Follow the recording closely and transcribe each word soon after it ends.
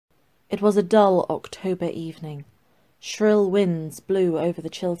It was a dull October evening. Shrill winds blew over the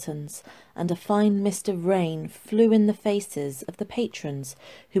Chilterns, and a fine mist of rain flew in the faces of the patrons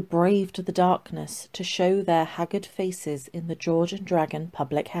who braved the darkness to show their haggard faces in the George and Dragon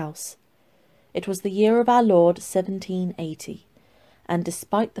public house. It was the year of our Lord 1780, and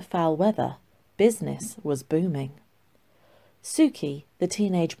despite the foul weather, business was booming. Suki, the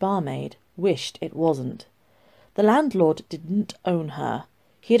teenage barmaid, wished it wasn't. The landlord didn't own her.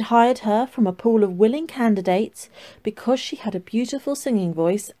 He had hired her from a pool of willing candidates because she had a beautiful singing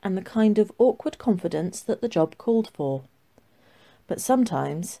voice and the kind of awkward confidence that the job called for. But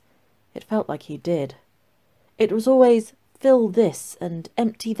sometimes it felt like he did. It was always fill this and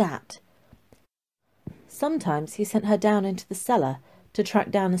empty that. Sometimes he sent her down into the cellar to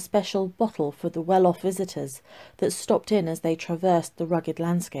track down a special bottle for the well-off visitors that stopped in as they traversed the rugged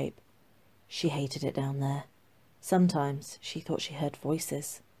landscape. She hated it down there. Sometimes she thought she heard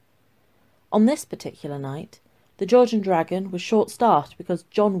voices. On this particular night, the George and Dragon was short-staffed because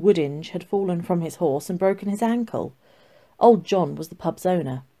John Woodinge had fallen from his horse and broken his ankle. Old John was the pub's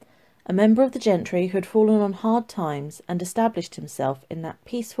owner, a member of the gentry who had fallen on hard times and established himself in that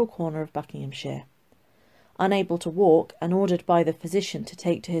peaceful corner of Buckinghamshire. Unable to walk and ordered by the physician to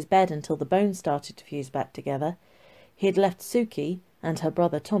take to his bed until the bones started to fuse back together, he had left Suki and her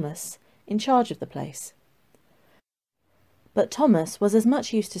brother Thomas in charge of the place. But Thomas was as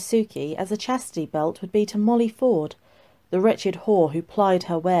much use to Suki as a chastity belt would be to Molly Ford, the wretched whore who plied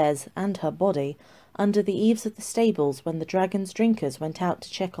her wares and her body under the eaves of the stables when the Dragon's drinkers went out to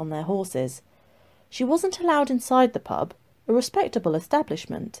check on their horses. She wasn't allowed inside the pub, a respectable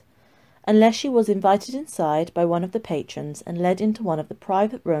establishment, unless she was invited inside by one of the patrons and led into one of the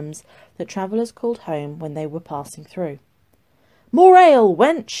private rooms that travellers called home when they were passing through. "More ale,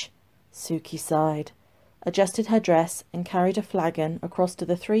 wench!" Suki sighed, adjusted her dress and carried a flagon across to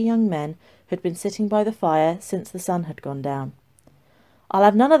the three young men who had been sitting by the fire since the sun had gone down. "I'll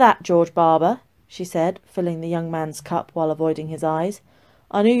have none of that, George Barber," she said, filling the young man's cup while avoiding his eyes.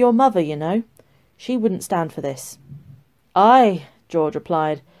 "I knew your mother, you know. She wouldn't stand for this." "Aye," George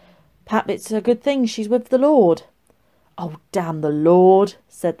replied. "Pap, it's a good thing she's with the Lord." "Oh, damn the Lord,"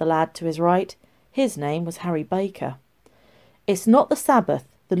 said the lad to his right. His name was Harry Baker. "It's not the Sabbath.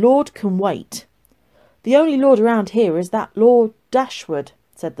 The Lord can wait." "The only Lord around here is that Lord Dashwood,"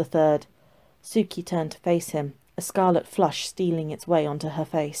 said the third. Suki turned to face him, a scarlet flush stealing its way onto her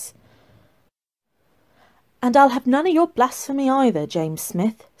face. "And I'll have none of your blasphemy either, James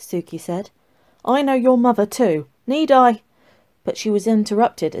Smith," Suki said. "I know your mother too. Need I—" But she was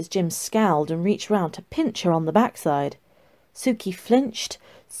interrupted as Jim scowled and reached round to pinch her on the backside. Suki flinched,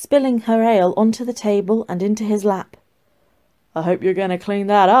 spilling her ale onto the table and into his lap. "I hope you're going to clean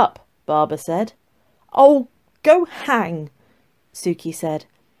that up," Barber said. "Oh, go hang," Suki said.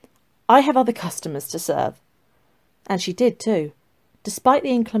 "I have other customers to serve." And she did too. Despite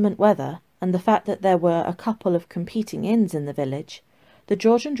the inclement weather and the fact that there were a couple of competing inns in the village, the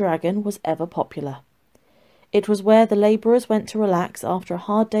George and Dragon was ever popular. It was where the labourers went to relax after a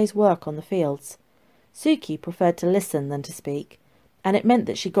hard day's work on the fields. Suki preferred to listen than to speak, and it meant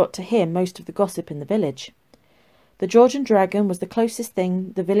that she got to hear most of the gossip in the village. The George and Dragon was the closest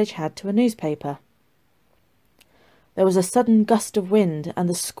thing the village had to a newspaper. There was a sudden gust of wind and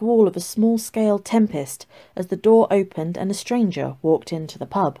the squall of a small-scale tempest as the door opened and a stranger walked into the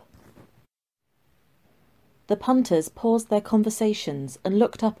pub. The punters paused their conversations and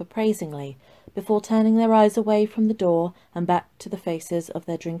looked up appraisingly before turning their eyes away from the door and back to the faces of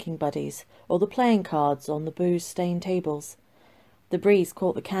their drinking buddies or the playing cards on the booze-stained tables. The breeze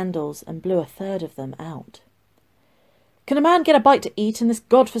caught the candles and blew a third of them out. "Can a man get a bite to eat in this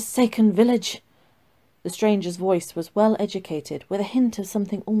god-forsaken village?" The stranger's voice was well educated, with a hint of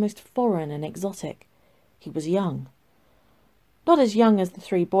something almost foreign and exotic. He was young. Not as young as the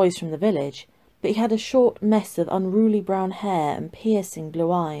three boys from the village, but he had a short mess of unruly brown hair and piercing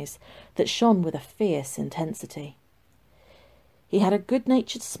blue eyes that shone with a fierce intensity. He had a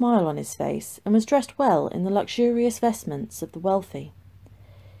good-natured smile on his face and was dressed well in the luxurious vestments of the wealthy.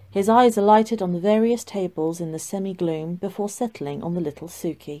 His eyes alighted on the various tables in the semi-gloom before settling on the little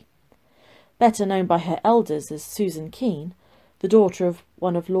Suki, better known by her elders as Susan Keene, the daughter of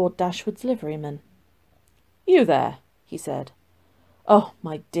one of Lord Dashwood's liverymen. "You there," he said. "Oh,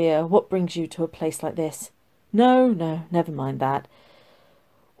 my dear, what brings you to a place like this? No, never mind that.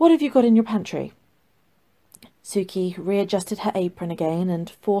 What have you got in your pantry?" Suki readjusted her apron again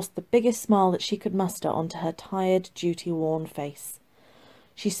and forced the biggest smile that she could muster onto her tired, duty-worn face.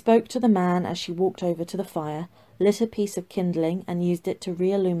 She spoke to the man as she walked over to the fire, lit a piece of kindling and used it to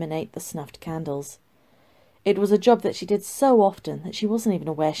re-illuminate the snuffed candles. It was a job that she did so often that she wasn't even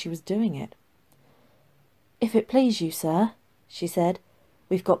aware she was doing it. "If it please you, sir," she said,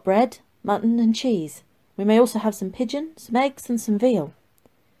 "we've got bread, mutton and cheese. We may also have some pigeon, some eggs and some veal."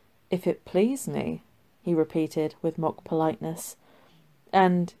 "If it please me," he repeated with mock politeness.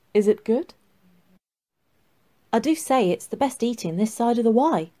 "And is it good?" "I do say it's the best eating this side of the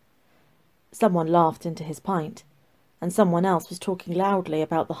Wye." Someone laughed into his pint, and someone else was talking loudly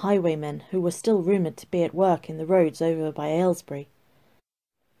about the highwaymen who were still rumoured to be at work in the roads over by Aylesbury.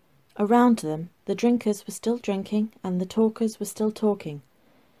 Around them, the drinkers were still drinking and the talkers were still talking,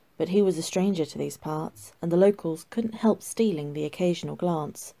 but he was a stranger to these parts, and the locals couldn't help stealing the occasional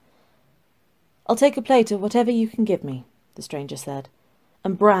glance. "I'll take a plate of whatever you can give me," the stranger said.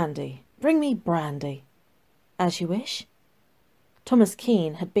 "And brandy. Bring me brandy." "As you wish." Thomas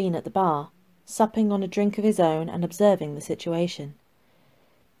Keene had been at the bar, supping on a drink of his own and observing the situation.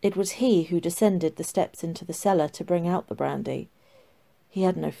 It was he who descended the steps into the cellar to bring out the brandy. He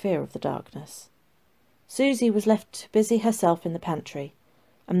had no fear of the darkness. Susie was left to busy herself in the pantry,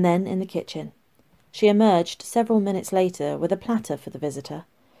 and then in the kitchen. She emerged several minutes later with a platter for the visitor,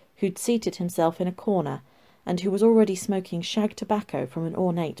 who'd seated himself in a corner and who was already smoking shag tobacco from an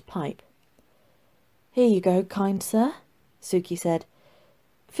ornate pipe. "Here you go, kind sir," Suki said.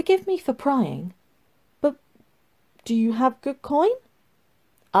 "Forgive me for prying, but do you have good coin?"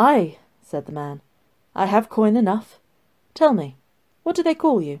 "Aye," said the man. "I have coin enough. Tell me, what do they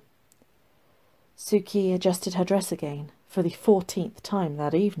call you?" Suki adjusted her dress again, for the 14th time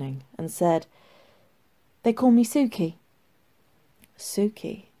that evening, and said, "They call me Suki."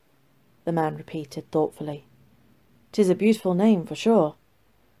 "Suki," the man repeated thoughtfully. "'Tis a beautiful name for sure."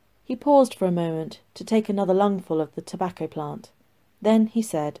 He paused for a moment to take another lungful of the tobacco plant. Then he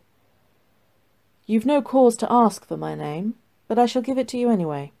said, "You've no cause to ask for my name, but I shall give it to you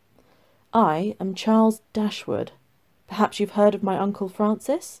anyway. I am Charles Dashwood. Perhaps you've heard of my uncle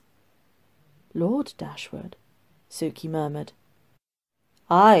Francis?" "Lord Dashwood," Suki murmured.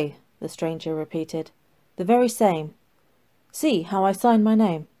 "Aye," the stranger repeated, "the very same. See how I sign my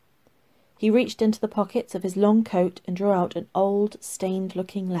name." He reached into the pockets of his long coat and drew out an old,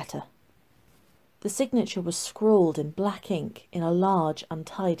 stained-looking letter. The signature was scrawled in black ink in a large,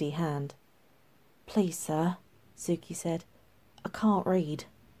 untidy hand. "Please, sir," Suki said, "I can't read."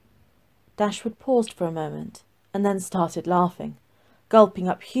 Dashwood paused for a moment, and then started laughing, gulping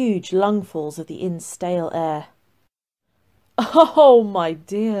up huge lungfuls of the inn's stale air. "Oh, my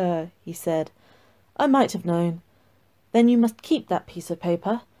dear," he said, "I might have known. Then you must keep that piece of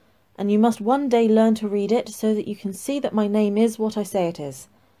paper, and you must one day learn to read it so that you can see that my name is what I say it is.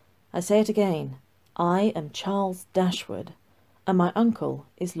 I say it again. I am Charles Dashwood, and my uncle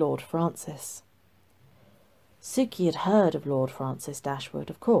is Lord Francis." Suki had heard of Lord Francis Dashwood,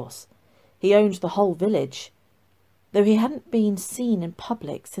 of course. He owned the whole village, though he hadn't been seen in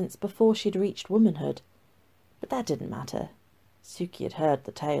public since before she'd reached womanhood. But that didn't matter. Suki had heard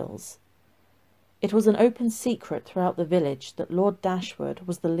the tales. It was an open secret throughout the village that Lord Dashwood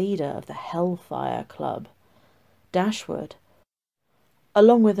was the leader of the Hellfire Club. Dashwood,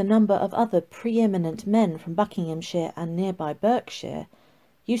 along with a number of other pre-eminent men from Buckinghamshire and nearby Berkshire,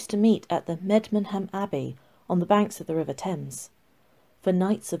 used to meet at the Medmenham Abbey on the banks of the River Thames, for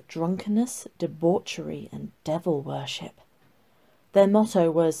nights of drunkenness, debauchery, and devil worship. Their motto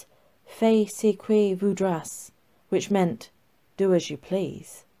was "Fais ce que voudras," which meant "do as you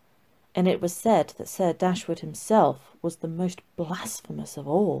please," and it was said that Sir Dashwood himself was the most blasphemous of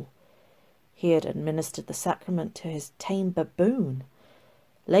all. He had administered the sacrament to his tame baboon.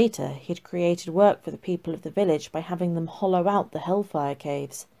 Later, he had created work for the people of the village by having them hollow out the Hellfire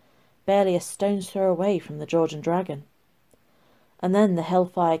caves, barely a stone's throw away from the George and Dragon. And then the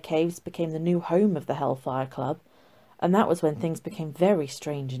Hellfire caves became the new home of the Hellfire Club, and that was when things became very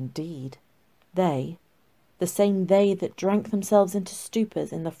strange indeed. They, the same they that drank themselves into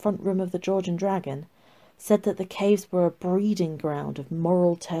stupors in the front room of the George and Dragon, said that the caves were a breeding ground of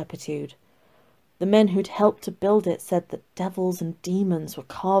moral turpitude. The men who'd helped to build it said that devils and demons were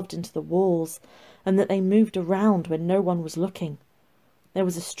carved into the walls, and that they moved around when no one was looking. There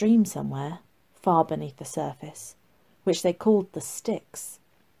was a stream somewhere, far beneath the surface, which they called the Styx.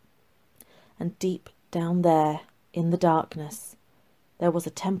 And deep down there, in the darkness, there was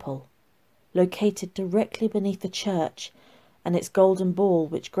a temple, located directly beneath the church and its golden ball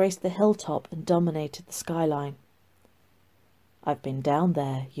which graced the hilltop and dominated the skyline. "I've been down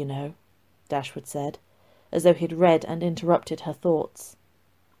there, you know," Dashwood said, as though he'd read and interrupted her thoughts.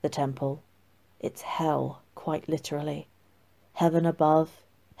 "The temple. It's hell, quite literally. Heaven above,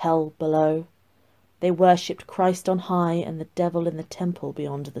 hell below. They worshipped Christ on high and the devil in the temple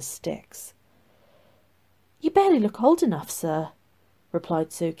beyond the Styx." You barely look old enough, sir, replied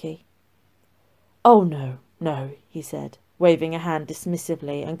Suki. Oh, no, no, he said, waving a hand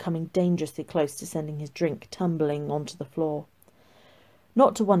dismissively and coming dangerously close to sending his drink tumbling onto the floor.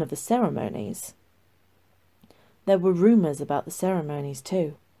 Not to one of the ceremonies. There were rumours about the ceremonies,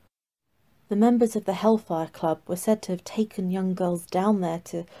 too. The members of the Hellfire Club were said to have taken young girls down there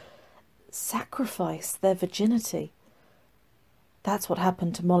to sacrifice their virginity. That's what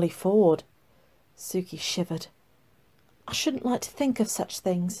happened to Molly Ford. Suki shivered. I shouldn't like to think of such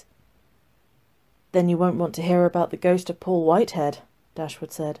things. Then you won't want to hear about the ghost of Paul Whitehead,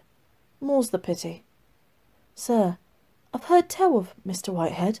 Dashwood said. More's the pity. Sir, I've heard tell of Mr.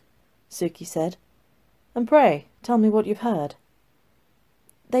 Whitehead, Suki said. And pray, tell me what you've heard.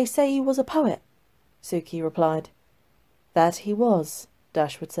 They say he was a poet, Suki replied. That he was,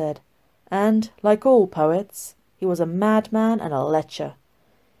 Dashwood said, and, like all poets, he was a madman and a lecher.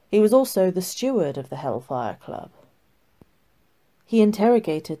 He was also the steward of the Hellfire Club. He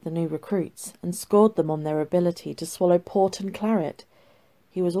interrogated the new recruits and scored them on their ability to swallow port and claret.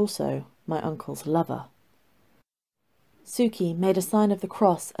 He was also my uncle's lover. Suki made a sign of the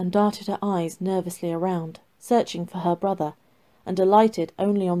cross and darted her eyes nervously around, searching for her brother, and alighted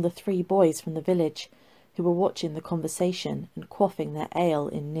only on the 3 boys from the village, who were watching the conversation and quaffing their ale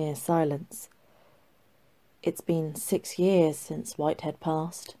in near silence. It's been 6 years since Whitehead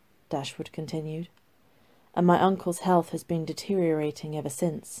passed, Dashwood continued, and my uncle's health has been deteriorating ever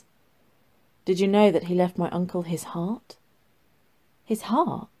since. Did you know that he left my uncle his heart? His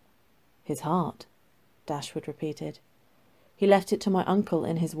heart? His heart, Dashwood repeated. He left it to my uncle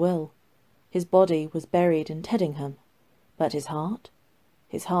in his will. His body was buried in Teddingham, but his heart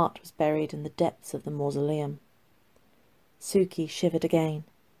was buried in the depths of the mausoleum. Suki shivered again.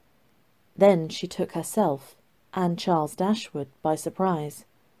 Then she took herself, and Charles Dashwood, by surprise.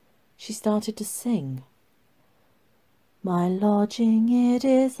 She started to sing. My lodging it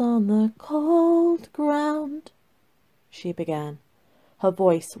is on the cold ground, she began, her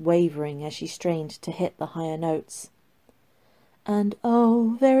voice wavering as she strained to hit the higher notes. And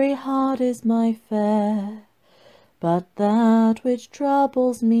oh, very hard is my fare, but that which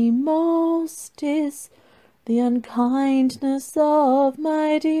troubles me most is the unkindness of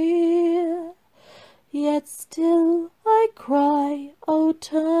my dear. Yet still I cry, oh,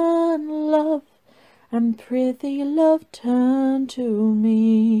 turn, love, and prithee, love, turn to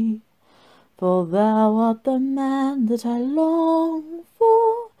me, for thou art the man that I long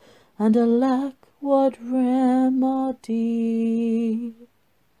for, and alack, what remedy?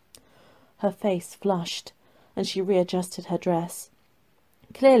 Her face flushed, and she readjusted her dress,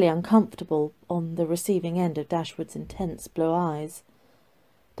 clearly uncomfortable on the receiving end of Dashwood's intense blue eyes.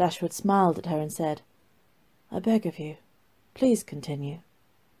 Dashwood smiled at her and said, I beg of you, please continue.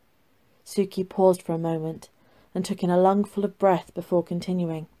 Suki paused for a moment and took in a lungful of breath before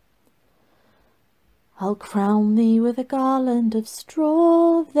continuing. I'll crown thee with a garland of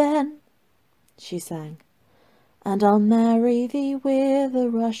straw then, she sang, and I'll marry thee with a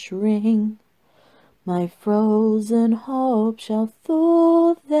rush ring. My frozen hope shall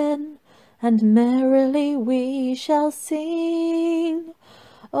thaw then, and merrily we shall sing.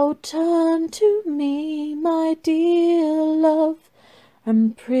 Oh, turn to me, my dear love,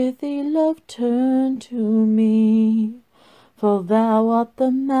 and prithee, love, turn to me, for thou art the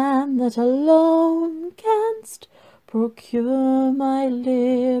man that alone canst procure my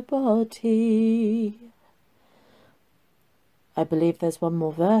liberty. I believe there's one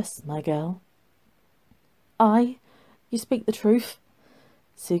more verse, my girl. Aye, you speak the truth,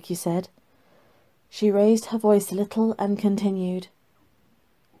 Suki said. She raised her voice a little and continued.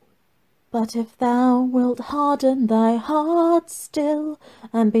 But if thou wilt harden thy heart still,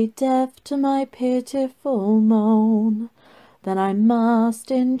 and be deaf to my pitiful moan, then I must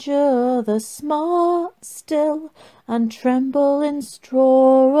endure the smart still, and tremble in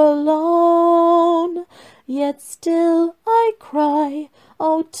straw alone. Yet still I cry,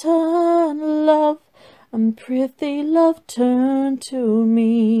 oh, turn, love, and prithee, love, turn to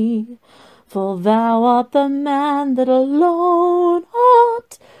me, for thou art the man that alone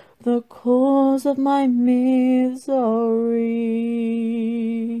art the cause of my misery.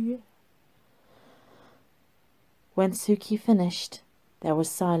 When Suki finished, there was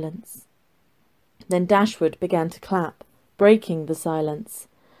silence. Then Dashwood began to clap, breaking the silence,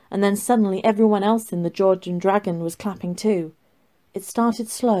 and then suddenly everyone else in the George and Dragon was clapping too. It started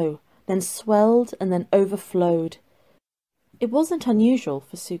slow, then swelled, and then overflowed. It wasn't unusual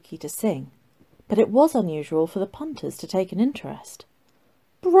for Suki to sing, but it was unusual for the punters to take an interest.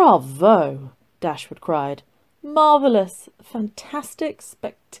 Bravo! Dashwood cried. Marvellous! Fantastic!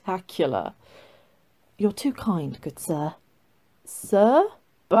 Spectacular! You're too kind, good sir." "Sir?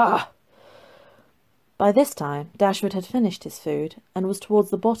 Bah!" By this time Dashwood had finished his food and was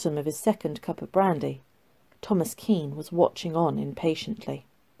towards the bottom of his second cup of brandy. Thomas Keene was watching on impatiently.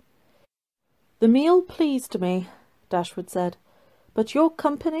 "The meal pleased me," Dashwood said, "but your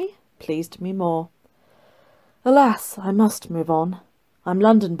company pleased me more. Alas, I must move on. I'm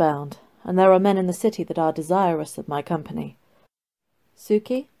London-bound, and there are men in the city that are desirous of my company.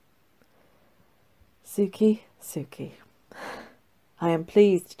 Suki? Suki, Suki. I am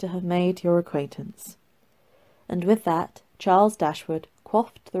pleased to have made your acquaintance." And with that, Charles Dashwood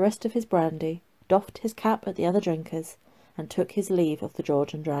quaffed the rest of his brandy, doffed his cap at the other drinkers, and took his leave of the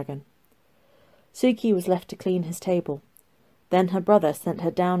George and Dragon. Suki was left to clean his table. Then her brother sent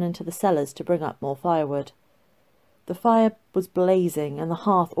her down into the cellars to bring up more firewood. The fire was blazing, and the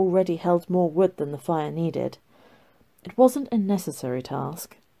hearth already held more wood than the fire needed. It wasn't a necessary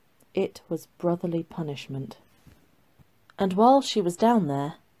task. It was brotherly punishment. And while she was down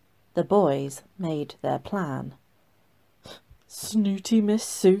there, the boys made their plan. "Snooty Miss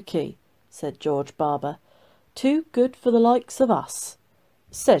Suki," said George Barber. "Too good for the likes of us."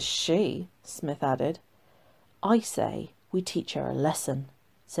 "Says she," Smith added. "I say we teach her a lesson,"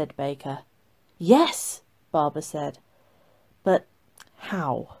 said Baker. "Yes," Barber said. "But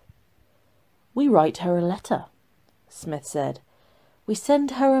how?" "We write her a letter," Smith said. "We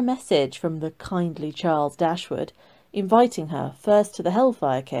send her a message from the kindly Charles Dashwood, inviting her first to the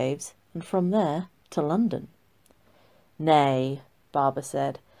Hellfire Caves, and from there to London." "Nay," Barber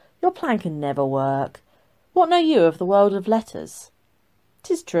said, "your plan can never work. What know you of the world of letters?"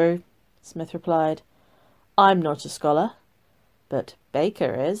 "'Tis true," Smith replied. "I'm not a scholar, but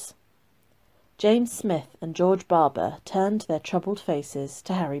Baker is." James Smith and George Barber turned their troubled faces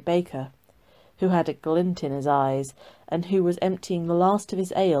to Harry Baker, who had a glint in his eyes, and who was emptying the last of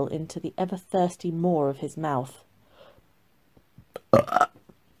his ale into the ever-thirsty maw of his mouth.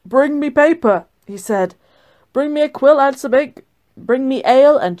 "Bring me paper," he said. "Bring me a quill and some ink. Bring me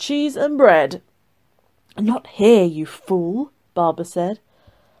ale and cheese and bread." "Not here, you fool," Barber said.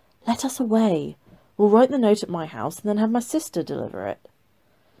 "Let us away. We'll write the note at my house and then have my sister deliver it."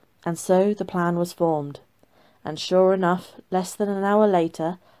 And so the plan was formed. And sure enough, less than an hour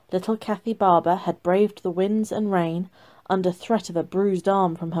later, little Cathy Barber had braved the winds and rain, under threat of a bruised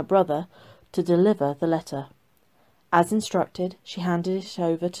arm from her brother, to deliver the letter. As instructed, she handed it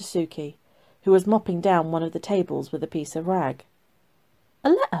over to Suki, who was mopping down one of the tables with a piece of rag. "A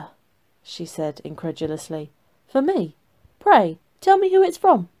letter?" she said incredulously. "For me? Pray, tell me who it's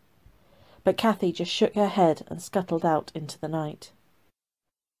from." But Cathy just shook her head and scuttled out into the night.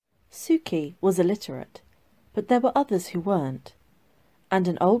 Suki was illiterate, but there were others who weren't, and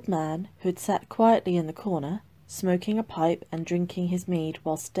an old man who had sat quietly in the corner, smoking a pipe and drinking his mead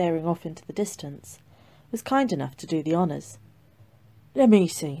while staring off into the distance, was kind enough to do the honours. "Let me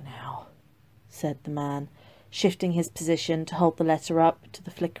see now," said the man, shifting his position to hold the letter up to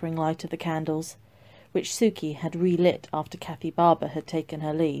the flickering light of the candles, which Suki had relit after Cathy Barber had taken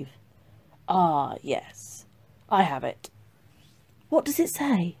her leave. "Ah, yes, I have it." "What does it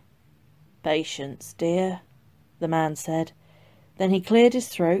say?" "Patience, dear," the man said. Then he cleared his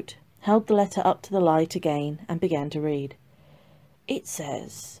throat, held the letter up to the light again, and began to read. "It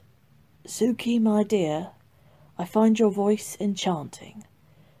says, 'Suki, my dear, I find your voice enchanting.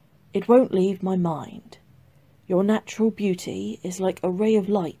 It won't leave my mind. Your natural beauty is like a ray of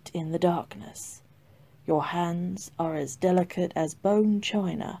light in the darkness. Your hands are as delicate as bone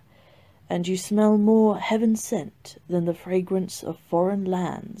china, and you smell more heaven-sent than the fragrance of foreign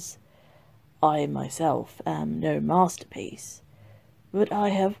lands. I myself am no masterpiece, but I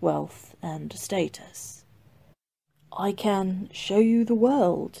have wealth and status. I can show you the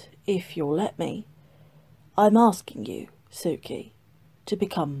world, if you'll let me. I'm asking you, Suki, to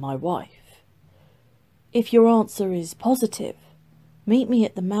become my wife. If your answer is positive, meet me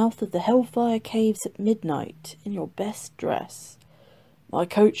at the mouth of the Hellfire Caves at midnight in your best dress. My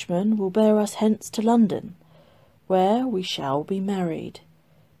coachman will bear us hence to London, where we shall be married.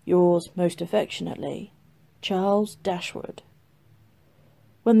 Yours most affectionately, Charles Dashwood."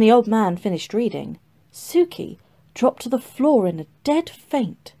 When the old man finished reading, Suki dropped to the floor in a dead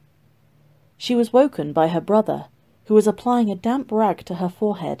faint. She was woken by her brother, who was applying a damp rag to her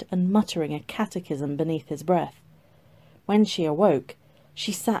forehead and muttering a catechism beneath his breath. When she awoke,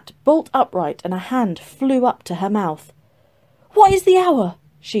 she sat bolt upright and a hand flew up to her mouth. "What is the hour?"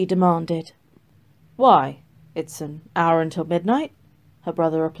 she demanded. "Why, it's an hour until midnight," her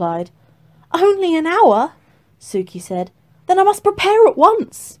brother replied. "Only an hour?" Suki said. "Then I must prepare at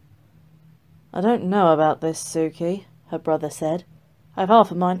once." "I don't know about this, Suki," her brother said. "I've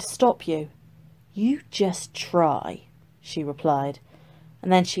half a mind to stop you. "You just try," she replied,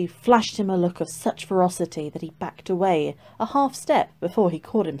 and then she flashed him a look of such ferocity that he backed away a half step before he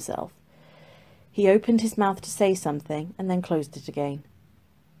caught himself. He opened his mouth to say something and then closed it again.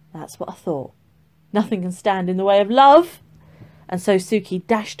 "That's what I thought. Nothing can stand in the way of love." And so Suki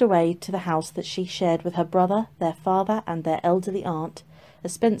dashed away to the house that she shared with her brother, their father, and their elderly aunt, a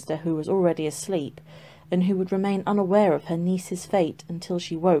spinster who was already asleep, and who would remain unaware of her niece's fate until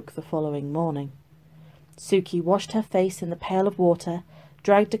she woke the following morning. Suki washed her face in the pail of water,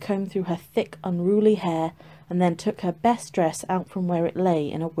 dragged a comb through her thick, unruly hair, and then took her best dress out from where it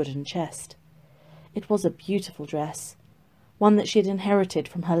lay in a wooden chest. It was a beautiful dress, one that she had inherited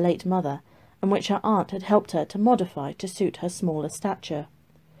from her late mother, and which her aunt had helped her to modify to suit her smaller stature.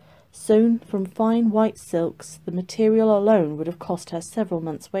 Sewn from fine white silks, the material alone would have cost her several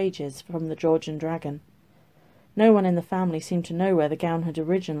months' wages from the Georgian Dragon. No one in the family seemed to know where the gown had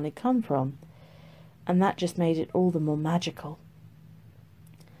originally come from, and that just made it all the more magical.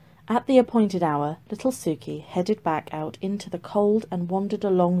 At the appointed hour, little Suki headed back out into the cold and wandered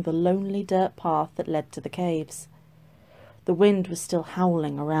along the lonely dirt path that led to the caves. The wind was still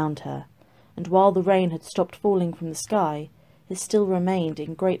howling around her, and while the rain had stopped falling from the sky, it still remained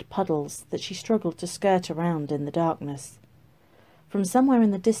in great puddles that she struggled to skirt around in the darkness. From somewhere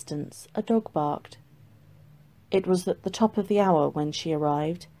in the distance a dog barked. It was at the top of the hour when she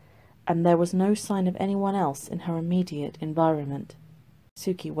arrived, and there was no sign of anyone else in her immediate environment.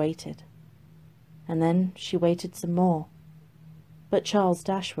 Suki waited, and then she waited some more, but Charles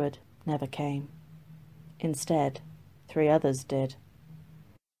Dashwood never came. Instead, 3 others did.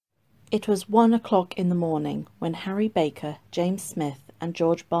 It was 1 o'clock in the morning when Harry Baker, James Smith, and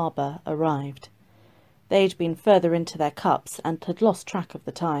George Barber arrived. They'd been further into their cups and had lost track of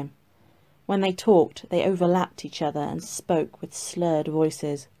the time. When they talked, they overlapped each other and spoke with slurred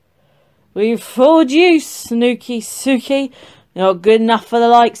voices. "We've fooled you, Snooky Suki. You're good enough for the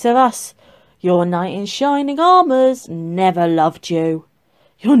likes of us. Your knight in shining armours never loved you.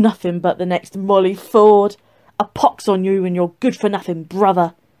 You're nothing but the next Molly Ford. A pox on you and your good-for-nothing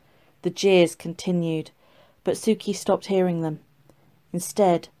brother." The jeers continued, but Suki stopped hearing them.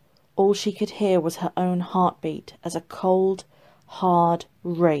 Instead, all she could hear was her own heartbeat as a cold, hard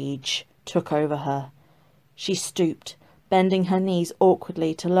rage took over her. She stooped, bending her knees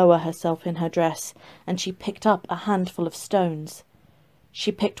awkwardly to lower herself in her dress, and she picked up a handful of stones.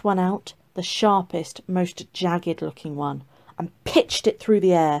 She picked one out, the sharpest, most jagged-looking one, and pitched it through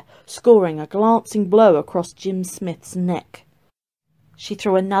the air, scoring a glancing blow across Jim Smith's neck. She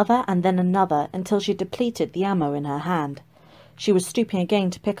threw another and then another until she depleted the ammo in her hand. She was stooping again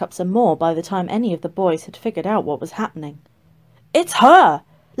to pick up some more by the time any of the boys had figured out what was happening. "It's her!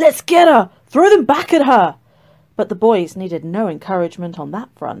 Let's get her! Throw them back at her!" But the boys needed no encouragement on that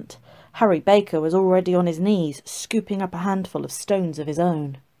front. Harry Baker was already on his knees, scooping up a handful of stones of his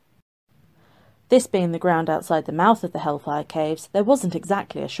own. This being the ground outside the mouth of the Hellfire Caves, there wasn't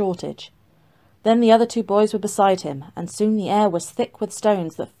exactly a shortage. Then the other 2 boys were beside him, and soon the air was thick with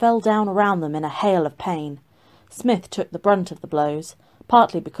stones that fell down around them in a hail of pain. Smith took the brunt of the blows,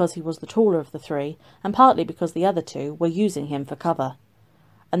 partly because he was the taller of the 3, and partly because the other 2 were using him for cover.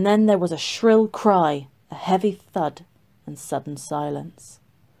 And then there was a shrill cry, a heavy thud, and sudden silence.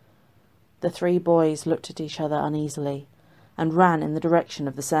 The 3 boys looked at each other uneasily, and ran in the direction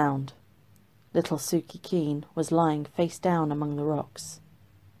of the sound. Little Suki Keen was lying face down among the rocks.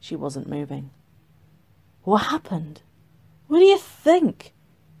 She wasn't moving. "What happened? What do you think?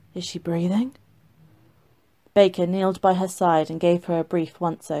 Is she breathing?" Baker kneeled by her side and gave her a brief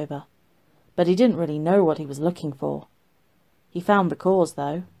once-over, but he didn't really know what he was looking for. He found the cause,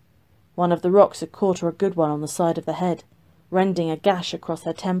 though. One of the rocks had caught her a good one on the side of the head, rending a gash across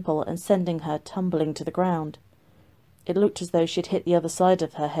her temple and sending her tumbling to the ground. It looked as though she'd hit the other side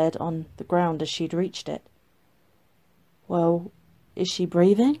of her head on the ground as she'd reached it. "Well, is she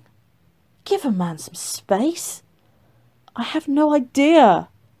breathing? Give a man some space." "I have no idea,"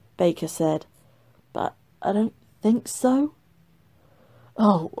 Baker said, "but I don't think so."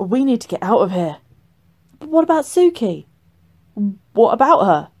 "Oh, we need to get out of here." "But what about Suki?" "What about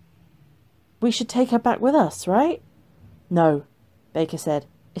her?" "We should take her back with us, right?" "No," Baker said.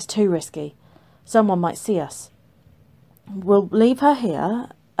 "It's too risky. Someone might see us. We'll leave her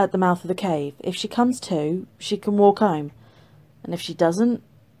here at the mouth of the cave. If she comes to, she can walk home. And if she doesn't,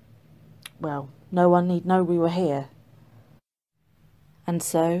 well, no one need know we were here." And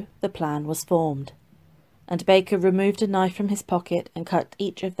so the plan was formed, and Baker removed a knife from his pocket and cut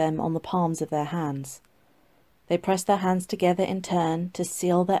each of them on the palms of their hands. They pressed their hands together in turn to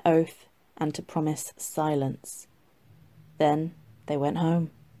seal their oath and to promise silence. Then they went home.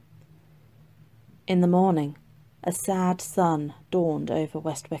 In the morning, a sad sun dawned over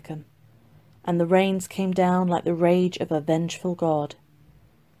West Wickham, and the rains came down like the rage of a vengeful god.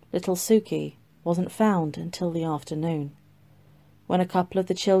 Little Suki wasn't found until the afternoon, when a couple of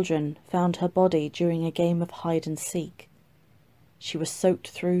the children found her body during a game of hide-and-seek. She was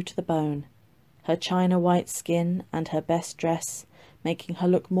soaked through to the bone, her china-white skin and her best dress making her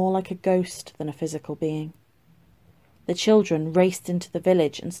look more like a ghost than a physical being. The children raced into the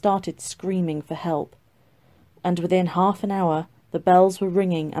village and started screaming for help, and within half an hour the bells were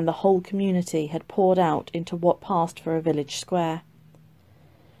ringing and the whole community had poured out into what passed for a village square.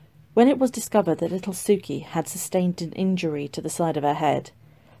 When it was discovered that little Suki had sustained an injury to the side of her head,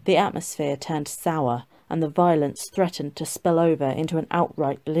 the atmosphere turned sour and the violence threatened to spill over into an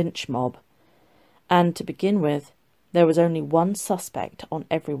outright lynch mob. And to begin with, there was only one suspect on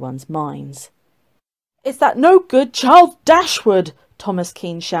everyone's minds. "It's that no-good Charles Dashwood!" Thomas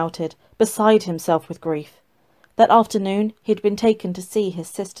Keene shouted, beside himself with grief. That afternoon he had been taken to see his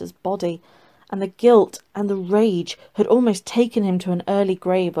sister's body, and the guilt and the rage had almost taken him to an early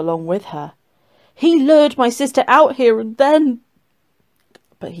grave along with her. "He lured my sister out here and then—"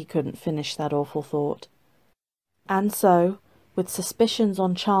 But he couldn't finish that awful thought. And so, with suspicions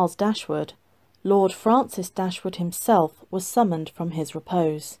on Charles Dashwood, Lord Francis Dashwood himself was summoned from his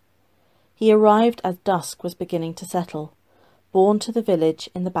repose. He arrived as dusk was beginning to settle, borne to the village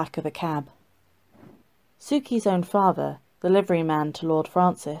in the back of a cab. Suki's own father, the liveryman to Lord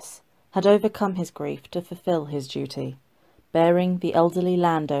Francis, had overcome his grief to fulfil his duty, bearing the elderly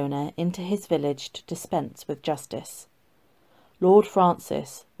landowner into his village to dispense with justice. Lord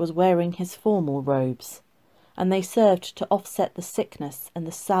Francis was wearing his formal robes, and they served to offset the sickness and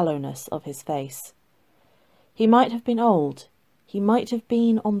the sallowness of his face. He might have been old, he might have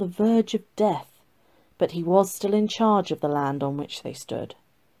been on the verge of death, but he was still in charge of the land on which they stood.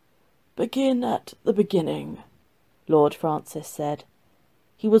 "Begin at the beginning," Lord Francis said.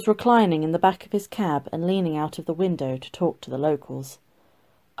 He was reclining in the back of his cab and leaning out of the window to talk to the locals.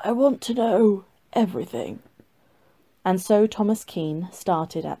 "I want to know everything." And so Thomas Keene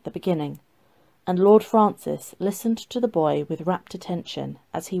started at the beginning, and Lord Francis listened to the boy with rapt attention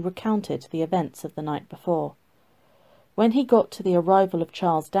as he recounted the events of the night before. When he got to the arrival of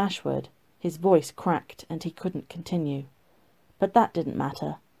Charles Dashwood, his voice cracked and he couldn't continue. But that didn't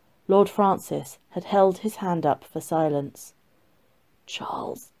matter. Lord Francis had held his hand up for silence.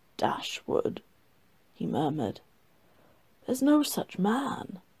 "Charles Dashwood," he murmured. "There's no such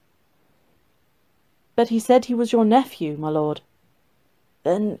man." "But he said he was your nephew, my lord."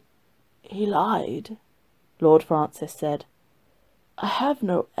 "Then he lied," Lord Francis said. "I have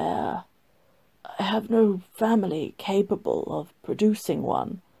no heir. I have no family capable of producing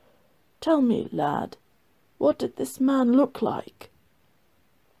one. Tell me, lad, what did this man look like?"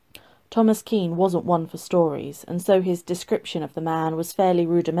 Thomas Keene wasn't one for stories, and so his description of the man was fairly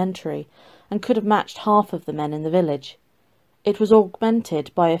rudimentary and could have matched half of the men in the village. It was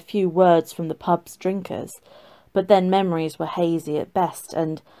augmented by a few words from the pub's drinkers, but then memories were hazy at best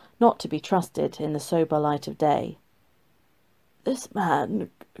and not to be trusted in the sober light of day. "This man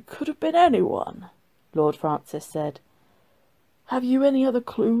could have been anyone," Lord Francis said. "Have you any other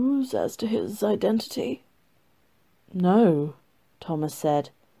clues as to his identity?" "No," Thomas said,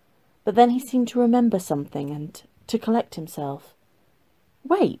 but then he seemed to remember something and to collect himself.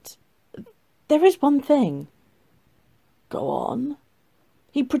 "Wait, there is one thing." "Go on."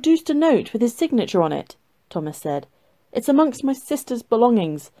 "He produced a note with his signature on it," Thomas said. "It's amongst my sister's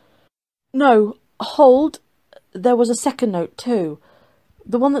belongings. No, hold. There was a second note too,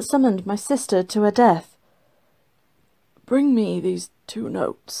 the one that summoned my sister to her death." "Bring me these 2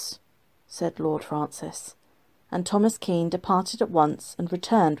 notes," said Lord Francis, and Thomas Keene departed at once and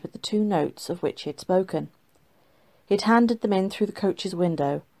returned with the 2 notes of which he had spoken. He had handed them in through the coach's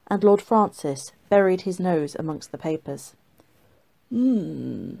window, and Lord Francis buried his nose amongst the papers.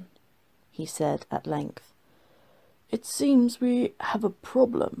 He said at length. "It seems we have a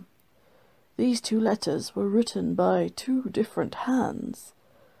problem. These 2 letters were written by 2 different hands.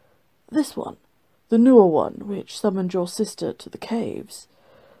 This one, the newer one which summoned your sister to the caves,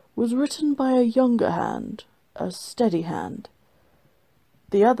 was written by a younger hand, a steady hand.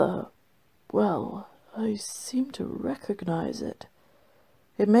 The other, well, I seem to recognize it.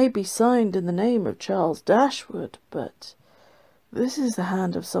 It may be signed in the name of Charles Dashwood, but this is the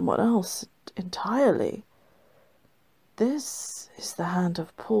hand of someone else entirely. This is the hand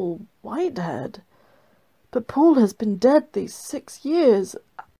of Paul Whitehead. But Paul has been dead these 6 years.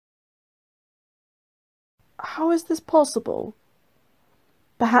 How is this possible?"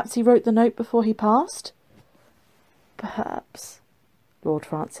 "Perhaps he wrote the note before he passed?" "Perhaps," Lord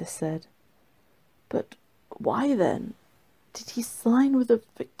Francis said. But why then did he sign with a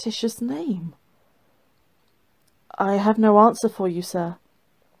fictitious name? I have no answer for you, sir.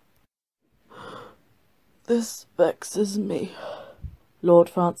 This vexes me, Lord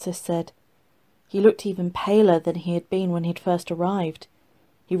Francis said. He looked even paler than he had been when he'd first arrived.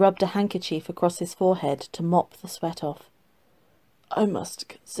 He rubbed a handkerchief across his forehead to mop the sweat off. I must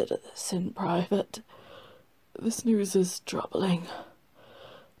consider this in private. This news is troubling.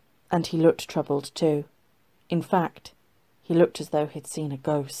 And he looked troubled too. In fact, he looked as though he'd seen a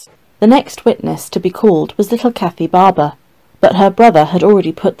ghost. The next witness to be called was little Kathy Barber, but her brother had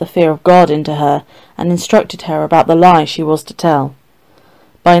already put the fear of God into her and instructed her about the lie she was to tell.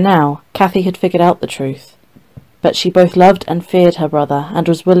 By now, Kathy had figured out the truth, but she both loved and feared her brother and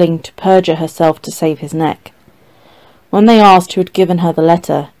was willing to perjure herself to save his neck. When they asked who had given her the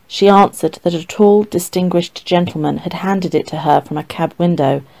letter, she answered that a tall, distinguished gentleman had handed it to her from a cab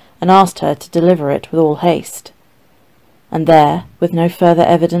window and asked her to deliver it with all haste. And there, with no further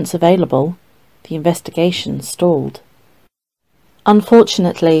evidence available, the investigation stalled.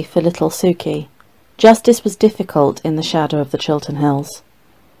 Unfortunately for little Suki, justice was difficult in the shadow of the Chiltern Hills,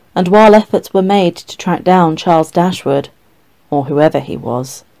 and while efforts were made to track down Charles Dashwood, or whoever he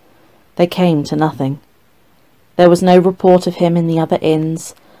was, they came to nothing. There was no report of him in the other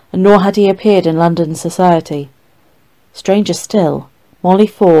inns, and nor had he appeared in London society. Stranger still, Molly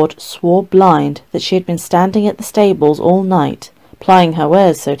Ford swore blind that she had been standing at the stables all night, plying her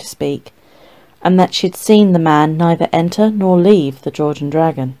wares, so to speak, and that she had seen the man neither enter nor leave the George and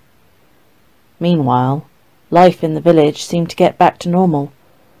Dragon. Meanwhile, life in the village seemed to get back to normal,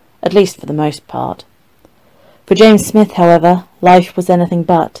 at least for the most part. For James Smith, however, life was anything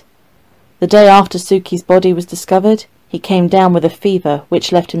but. The day after Suki's body was discovered, he came down with a fever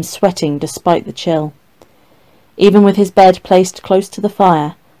which left him sweating despite the chill. Even with his bed placed close to the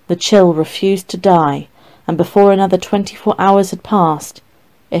fire, the chill refused to die, and before another 24 hours had passed,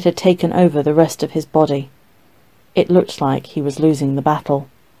 it had taken over the rest of his body. It looked like he was losing the battle.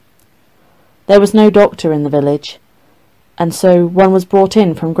 There was no doctor in the village, and so one was brought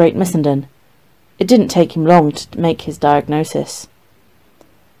in from Great Missenden. It didn't take him long to make his diagnosis.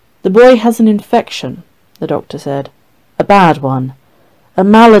 The boy has an infection, the doctor said. A bad one. A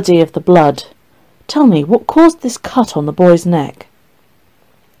malady of the blood. Tell me, what caused this cut on the boy's neck?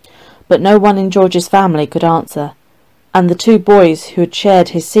 But no one in George's family could answer, and the two boys who had shared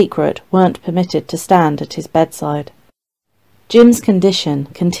his secret weren't permitted to stand at his bedside. Jim's condition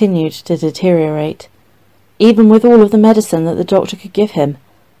continued to deteriorate, even with all of the medicine that the doctor could give him,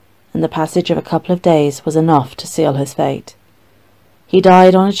 and the passage of a couple of days was enough to seal his fate. He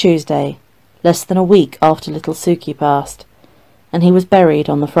died on a Tuesday, less than a week after little Suki passed, and he was buried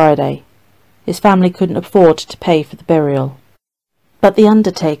on the Friday. His family couldn't afford to pay for the burial, but the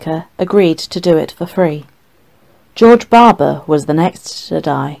undertaker agreed to do it for free. George Barber was the next to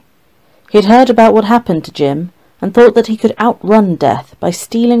die. He had heard about what happened to Jim, and thought that he could outrun death by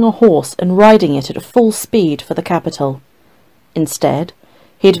stealing a horse and riding it at full speed for the capital. Instead,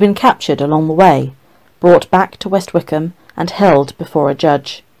 he had been captured along the way, brought back to West Wickham, and held before a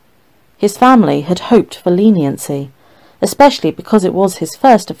judge. His family had hoped for leniency, especially because it was his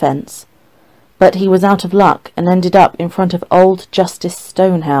first offence, but he was out of luck and ended up in front of old Justice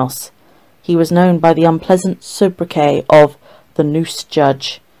Stonehouse. He was known by the unpleasant sobriquet of the Noose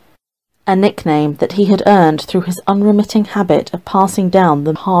Judge, a nickname that he had earned through his unremitting habit of passing down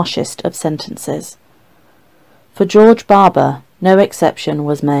the harshest of sentences. For George Barber, no exception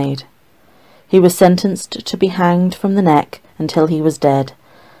was made. He was sentenced to be hanged from the neck until he was dead,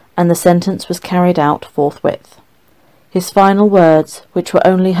 and the sentence was carried out forthwith. His final words, which were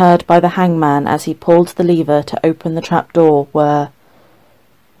only heard by the hangman as he pulled the lever to open the trap-door, were,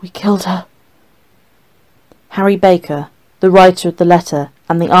 "We killed her." Harry Baker, the writer of the letter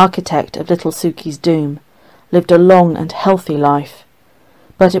and the architect of little Suki's doom, lived a long and healthy life,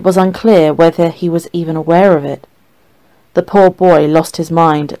 but it was unclear whether he was even aware of it. The poor boy lost his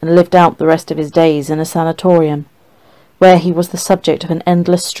mind and lived out the rest of his days in a sanatorium, where he was the subject of an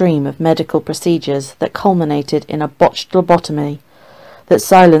endless stream of medical procedures that culminated in a botched lobotomy that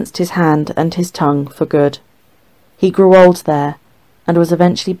silenced his hand and his tongue for good. He grew old there, and was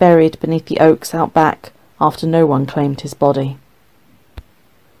eventually buried beneath the oaks out back after no one claimed his body.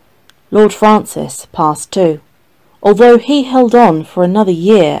 Lord Francis passed too, although he held on for another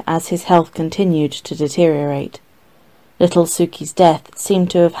year as his health continued to deteriorate. Little Suki's death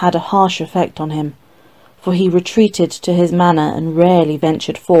seemed to have had a harsh effect on him, for he retreated to his manor and rarely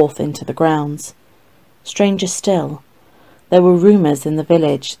ventured forth into the grounds. Stranger still, there were rumours in the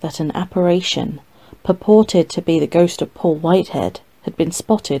village that an apparition, purported to be the ghost of Paul Whitehead, had been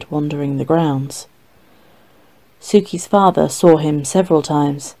spotted wandering the grounds. Suki's father saw him several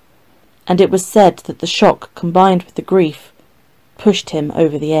times, and it was said that the shock combined with the grief pushed him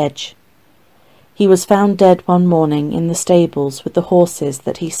over the edge. He was found dead one morning in the stables with the horses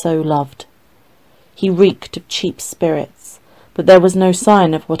that he so loved. He reeked of cheap spirits, but there was no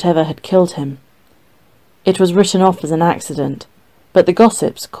sign of whatever had killed him. It was written off as an accident, but the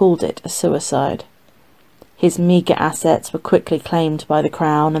gossips called it a suicide. His meagre assets were quickly claimed by the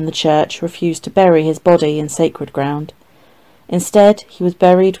Crown, and the Church refused to bury his body in sacred ground. Instead, he was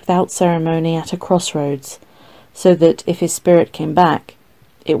buried without ceremony at a crossroads, so that if his spirit came back,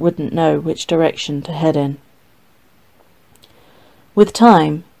 it wouldn't know which direction to head in. With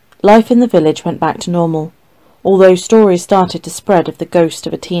time, life in the village went back to normal, although stories started to spread of the ghost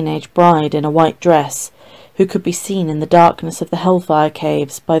of a teenage bride in a white dress, who could be seen in the darkness of the Hellfire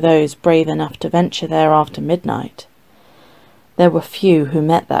Caves by those brave enough to venture there after midnight. There were few who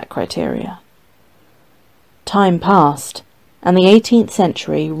met that criteria. Time passed, and the 18th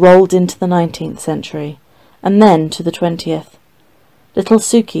century rolled into the 19th century, and then to the 20th. Little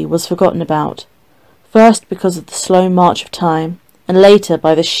Suki was forgotten about, first because of the slow march of time, and later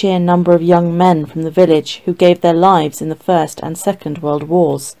by the sheer number of young men from the village who gave their lives in the First and Second World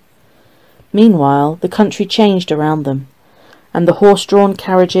Wars. Meanwhile, the country changed around them, and the horse-drawn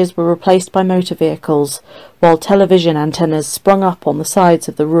carriages were replaced by motor vehicles, while television antennas sprung up on the sides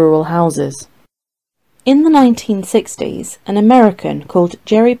of the rural houses. In the 1960s, an American called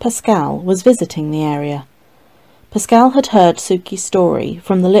Jerry Pascal was visiting the area. Pascal had heard Suki's story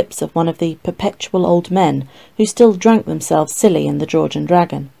from the lips of one of the perpetual old men who still drank themselves silly in the Georgian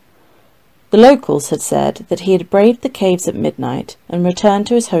Dragon. The locals had said that he had braved the caves at midnight and returned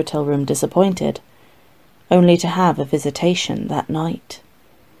to his hotel room disappointed, only to have a visitation that night.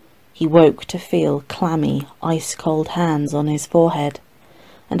 He woke to feel clammy, ice-cold hands on his forehead,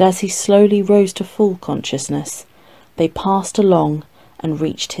 and as he slowly rose to full consciousness, they passed along and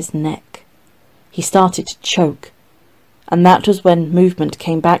reached his neck. He started to choke, and that was when movement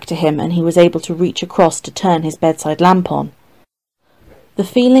came back to him and he was able to reach across to turn his bedside lamp on. The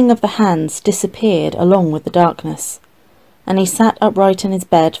feeling of the hands disappeared along with the darkness, and he sat upright in his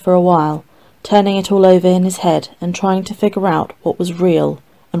bed for a while, turning it all over in his head and trying to figure out what was real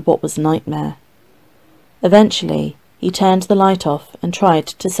and what was nightmare. Eventually, he turned the light off and tried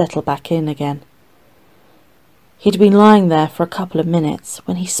to settle back in again. He'd been lying there for a couple of minutes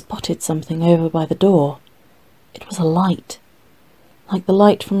when he spotted something over by the door. It was a light, like the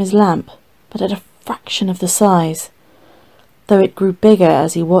light from his lamp, but at a fraction of the size. Though it grew bigger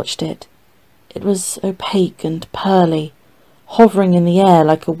as he watched it, it was opaque and pearly, hovering in the air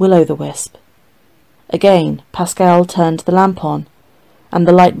like a will-o'-the-wisp. Again, Pascal turned the lamp on, and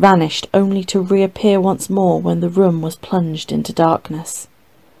the light vanished only to reappear once more when the room was plunged into darkness.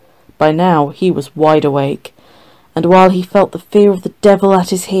 By now he was wide awake, and while he felt the fear of the devil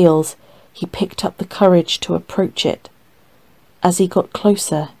at his heels, he picked up the courage to approach it. As he got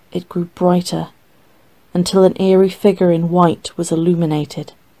closer, it grew brighter, until an eerie figure in white was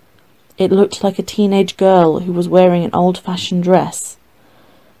illuminated. It looked like a teenage girl who was wearing an old-fashioned dress,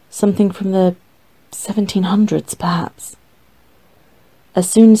 something from the 1700s, perhaps. As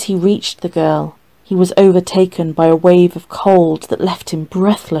soon as he reached the girl, he was overtaken by a wave of cold that left him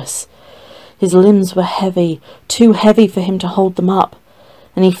breathless. His limbs were heavy, too heavy for him to hold them up,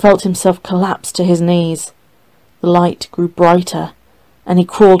 and he felt himself collapse to his knees. The light grew brighter, and he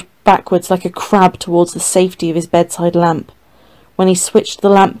crawled backwards like a crab towards the safety of his bedside lamp. When he switched the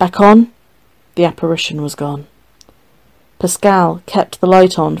lamp back on, the apparition was gone. Pascal kept the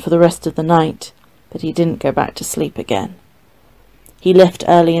light on for the rest of the night, but he didn't go back to sleep again. He left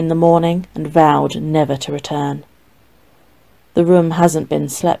early in the morning and vowed never to return. The room hasn't been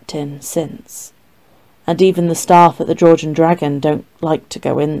slept in since, and even the staff at the Georgian Dragon don't like to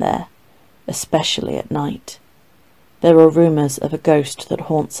go in there, especially at night. There are rumours of a ghost that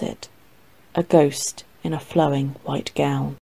haunts it, a ghost in a flowing white gown.